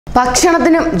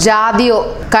ഭക്ഷണത്തിനും ജാതിയോ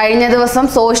കഴിഞ്ഞ ദിവസം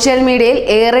സോഷ്യൽ മീഡിയയിൽ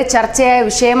ഏറെ ചർച്ചയായ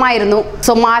വിഷയമായിരുന്നു.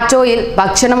 സൊമാറ്റോയിൽ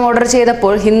ഭക്ഷണം ഓർഡർ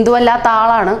ചെയ്തപ്പോൾ ഹിന്ദുവല്ലാത്ത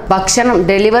ആളാണ് ഭക്ഷണം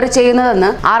ഡെലിവറി ചെയ്യുന്നതെന്ന്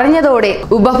അറിഞ്ഞതോടെ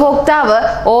ഉപഭോക്താവ്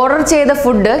ഓർഡർ ചെയ്ത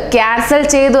ഫുഡ് ക്യാൻസൽ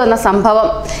ചെയ്തു എന്ന സംഭവം.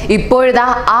 ഇപ്പോഴിതാ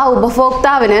ആ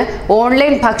ഉപഭോക്താവിന്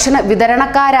ഓൺലൈൻ ഭക്ഷണ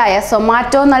വിതരണക്കാരായ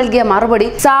സൊമാറ്റോ നൽകിയ മറുപടി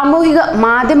സാമൂഹിക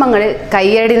മാധ്യമങ്ങളിൽ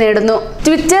കയ്യടി നേടുന്നു.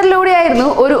 ട്വിറ്ററിലൂടെയായിരുന്നു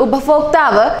ഒരു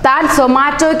ഉപഭോക്താവ് താൻ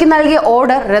സൊമാറ്റോയ്ക്ക് നൽകിയ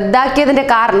ഓർഡർ റദ്ദാക്കിയതിന്റെ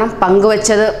കാരണം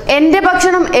പങ്കുവച്ചത്. എന്റെ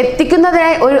ഭക്ഷണം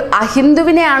എത്തിക്കുന്നതിനായി ഒരു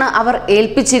അഹിന്ദുവിനെയാണ് അവർ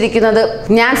ഏൽപ്പിച്ചിരിക്കുന്നത്.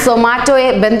 ഞാൻ സൊമാറ്റോയെ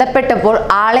ബന്ധപ്പെട്ടപ്പോൾ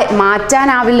ആളെ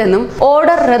മാറ്റാനാവില്ലെന്നും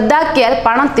ഓർഡർ റദ്ദാക്കിയാൽ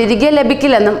പണം തിരികെ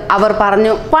ലഭിക്കില്ലെന്നും അവർ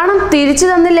പറഞ്ഞു. പണം തിരിച്ചു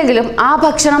തന്നില്ലെങ്കിലും ആ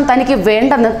ഭക്ഷണം തനിക്ക്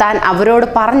വേണ്ടെന്ന് താൻ അവരോട്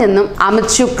പറഞ്ഞെന്നും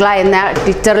അമിത് ശുക്ല എന്നയാൾ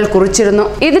ട്വിറ്ററിൽ കുറിച്ചിരുന്നു.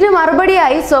 ഇതിന്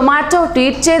മറുപടിയായി സൊമാറ്റോ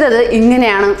ട്വീറ്റ് ചെയ്തത്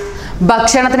ഇങ്ങനെയാണ്: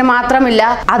 ഭക്ഷണത്തിന് മാത്രമില്ല,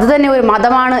 അത് തന്നെ ഒരു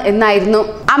മതമാണ് എന്നായിരുന്നു.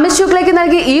 അമിത് ശുക്ലയ്ക്ക്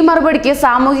നൽകിയ ഈ മറുപടിക്ക്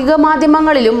സാമൂഹിക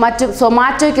മാധ്യമങ്ങളിലും മറ്റും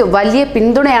സൊമാറ്റോയ്ക്ക് വലിയ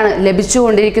പിന്തുണയാണ്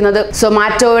ലഭിച്ചുകൊണ്ടിരിക്കുന്നത്.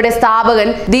 സൊമാറ്റോയുടെ സ്ഥാപകൻ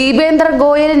ദീപേന്ദ്ര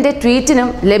ഗോയലിന്റെ ട്വീറ്റിനും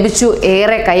ലഭിച്ചു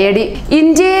ഏറെ കയ്യടി.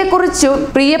 ഇന്ത്യയെക്കുറിച്ചും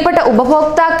പ്രിയപ്പെട്ട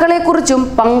ഉപഭോക്താക്കളെക്കുറിച്ചും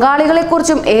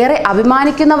പങ്കാളികളെക്കുറിച്ചും ഏറെ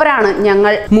അഭിമാനിക്കുന്നവരാണ്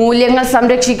ഞങ്ങൾ. മൂല്യങ്ങൾ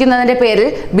സംരക്ഷിക്കുന്നതിന്റെ പേരിൽ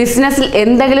ബിസിനസ്സിൽ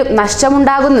എന്തെങ്കിലും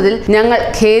നഷ്ടമുണ്ടാകുന്നതിൽ ഞങ്ങൾ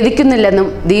ഖേദിക്കുന്നില്ലെന്നും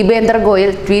ദീപേന്ദ്ര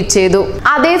ഗോയൽ ട്വീറ്റ് ചെയ്തു.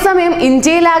 അതേസമയം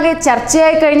ഇന്ത്യയിലാകെ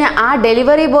ചർച്ചയായി കഴിഞ്ഞ ആ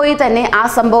ഡെലിവറി ബോയ് തന്നെ ആ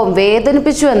സംഭവം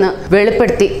വേദനിപ്പിച്ചുവെന്ന്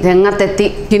വെളിപ്പെടുത്തി രംഗത്തെത്തി.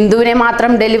 ഹിന്ദുവിനെ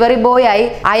മാത്രം ഡെലിവറി ബോയായി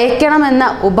അയക്കണമെന്ന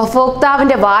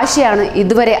ഉപഭോക്താവിന്റെ വാശിയാണ്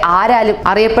ഇതുവരെ ആരാലും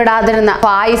അറിയപ്പെടാതിരുന്ന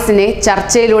ഫായിസിനെ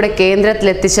ചർച്ചയിലൂടെ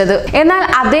കേന്ദ്രത്തിലെത്തിച്ചത്. എന്നാൽ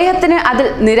അദ്ദേഹത്തിന് അതിൽ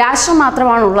നിരാശ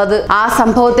മാത്രമാണുള്ളത്. ആ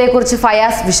സംഭവത്തെക്കുറിച്ച്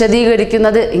ഫയാസ്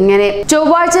വിശദീകരിക്കുന്നത് ഇങ്ങനെ: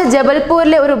 ചൊവ്വാഴ്ച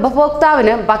ജബൽപൂരിലെ ഒരു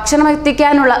ഉപഭോക്താവിന് ഭക്ഷണം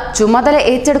എത്തിക്കാനുള്ള ചുമതല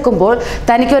ഏറ്റെടുക്കുമ്പോൾ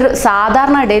തനിക്കൊരു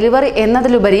സാധാരണ ഡെലിവറി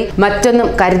എന്നതിലുപരി മറ്റൊന്നും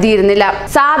കരുതിയിരുന്നില്ല.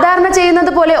 സാധാരണ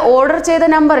ചെയ്യുന്നത് പോലെ ഓർഡർ ചെയ്ത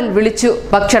നമ്പറിൽ വിളിച്ചു.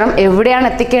 ഭക്ഷണം എവിടെയാണ്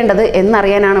എത്തിക്കേണ്ടത്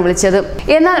എന്നറിയാനാണ് വിളിച്ചത്.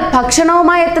 എന്നാൽ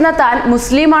ഭക്ഷണവുമായി എത്തുന്ന താൻ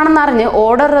മുസ്ലിമാണെന്നറിഞ്ഞ്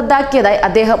ഓർഡർ റദ്ദാക്കിയതായി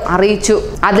അദ്ദേഹം അറിയിച്ചു.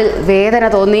 അതിൽ വേദന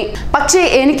തോന്നി. പക്ഷേ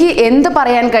എനിക്ക് എന്ത്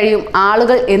പറയാൻ കഴിയും?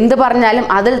 ആളുകൾ എന്ത് പറഞ്ഞാലും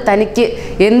അതിൽ തനിക്ക്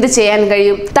എന്ത് ചെയ്യാൻ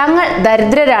കഴിയും? തങ്ങൾ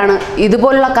ദരിദ്രരാണ്,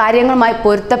 ഇതുപോലുള്ള കാര്യങ്ങളുമായി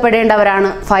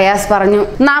പൊരുത്തപ്പെടേണ്ടവരാണ്, ഫയാസ് പറഞ്ഞു.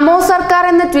 നമോ സർക്കാർ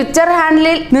എന്ന ട്വിറ്റർ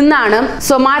ഹാൻഡിലിൽ നിന്നാണ്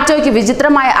സൊമാറ്റോയ്ക്ക്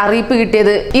വിചിത്രമായ അറിയിപ്പ്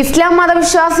കിട്ടിയത്. ഇസ്ലാം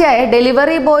മതവിശ്വാസിയായ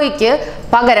ഡെലിവറി ബോയ്ക്ക്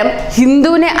പകരം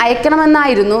ഹിന്ദുവിനെ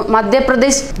അയക്കണമെന്നായിരുന്നു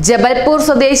മധ്യപ്രദേശ് ജബൽപൂർ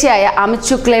സ്വദേശിയായ അമിത്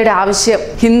ശുക്ലയുടെ ആവശ്യം.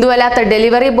 ഹിന്ദുവല്ലാത്ത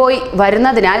ഡെലിവറി ബോയ്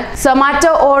വരുന്നതിനാൽ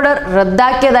സൊമാറ്റോ ഓർഡർ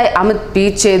റദ്ദാക്കിയതായി അമിത്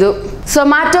ട്വീറ്റ് ചെയ്തു.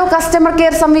 സൊമാറ്റോ കസ്റ്റമർ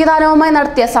കെയർ സംവിധാനവുമായി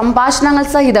നടത്തിയ സംഭാഷണങ്ങൾ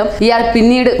സഹിതം ഇയാൾ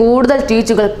പിന്നീട് കൂടുതൽ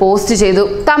ട്വീറ്റുകൾ പോസ്റ്റ് ചെയ്തു.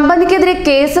 കമ്പനിക്കെതിരെ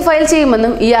കേസ് ഫയൽ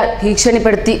ചെയ്യുമെന്നും ഇയാൾ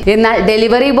ഭീഷണിപ്പെടുത്തി. എന്നാൽ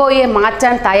ഡെലിവറി ബോയിയെ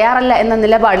മാറ്റാൻ തയ്യാറല്ല എന്ന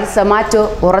നിലപാടിൽ സൊമാറ്റോ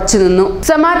ഉറച്ചുനിന്നു.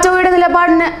 സൊമാറ്റോയുടെ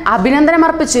നിലപാടിന്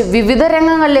അഭിനന്ദനമർപ്പിച്ച് വിവിധ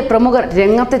രംഗങ്ങളിലെ പ്രമുഖർ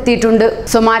രംഗത്തെത്തിയിട്ടുണ്ട്.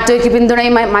 സൊമാറ്റോയ്ക്ക്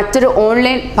പിന്തുണയുമായി മറ്റൊരു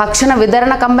ഓൺലൈൻ ഭക്ഷണ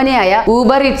വിതരണ കമ്പനിയായ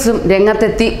ഊബർ ഈറ്റ്സും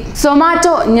രംഗത്തെത്തി.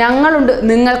 സൊമാറ്റോ ഞങ്ങളുണ്ട്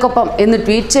നിങ്ങൾക്കൊപ്പം എന്ന്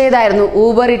ട്വീറ്റ് ചെയ്തായിരുന്നു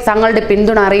ഊബർ ഈറ്റ്സ് തങ്ങളുടെ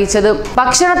പിന്തുണ അറിയിച്ചത്.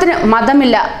 ഭക്ഷണത്തിന്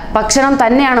മതമില്ല, ഭക്ഷണം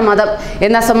തന്നെയാണ് മതം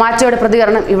എന്ന സൊമാറ്റോയുടെ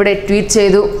പ്രതികരണം ഇവിടെ ട്വീറ്റ്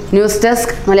ചെയ്തു. ന്യൂസ്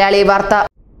ഡെസ്ക് മലയാളി വാർത്ത.